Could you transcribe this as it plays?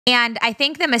And I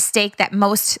think the mistake that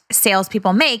most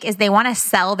salespeople make is they want to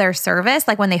sell their service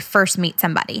like when they first meet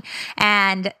somebody.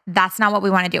 And that's not what we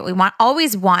want to do. We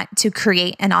always want to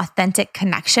create an authentic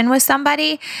connection with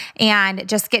somebody and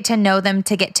just get to know them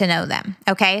to get to know them.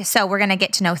 Okay. So we're going to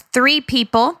get to know 3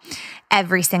 people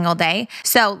every single day.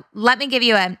 So let me give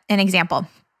you an example.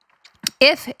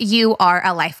 If you are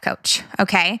a life coach,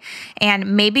 okay,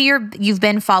 and maybe you've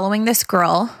been following this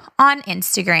girl on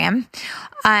Instagram,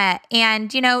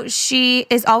 and she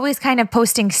is always kind of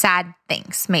posting sad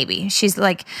things. Maybe she's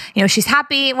like, she's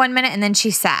happy one minute and then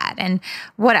she's sad and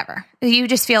whatever. You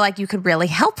just feel like you could really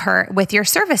help her with your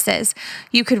services.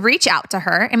 You could reach out to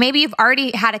her, and maybe you've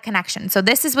already had a connection. So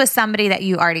this is with somebody that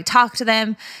you already talked to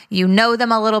them, you know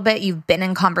them a little bit, you've been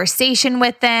in conversation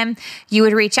with them. You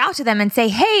would reach out to them and say,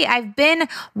 hey, I've been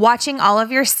watching all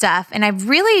of your stuff and I've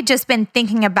really just been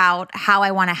thinking about how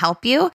I want to help you.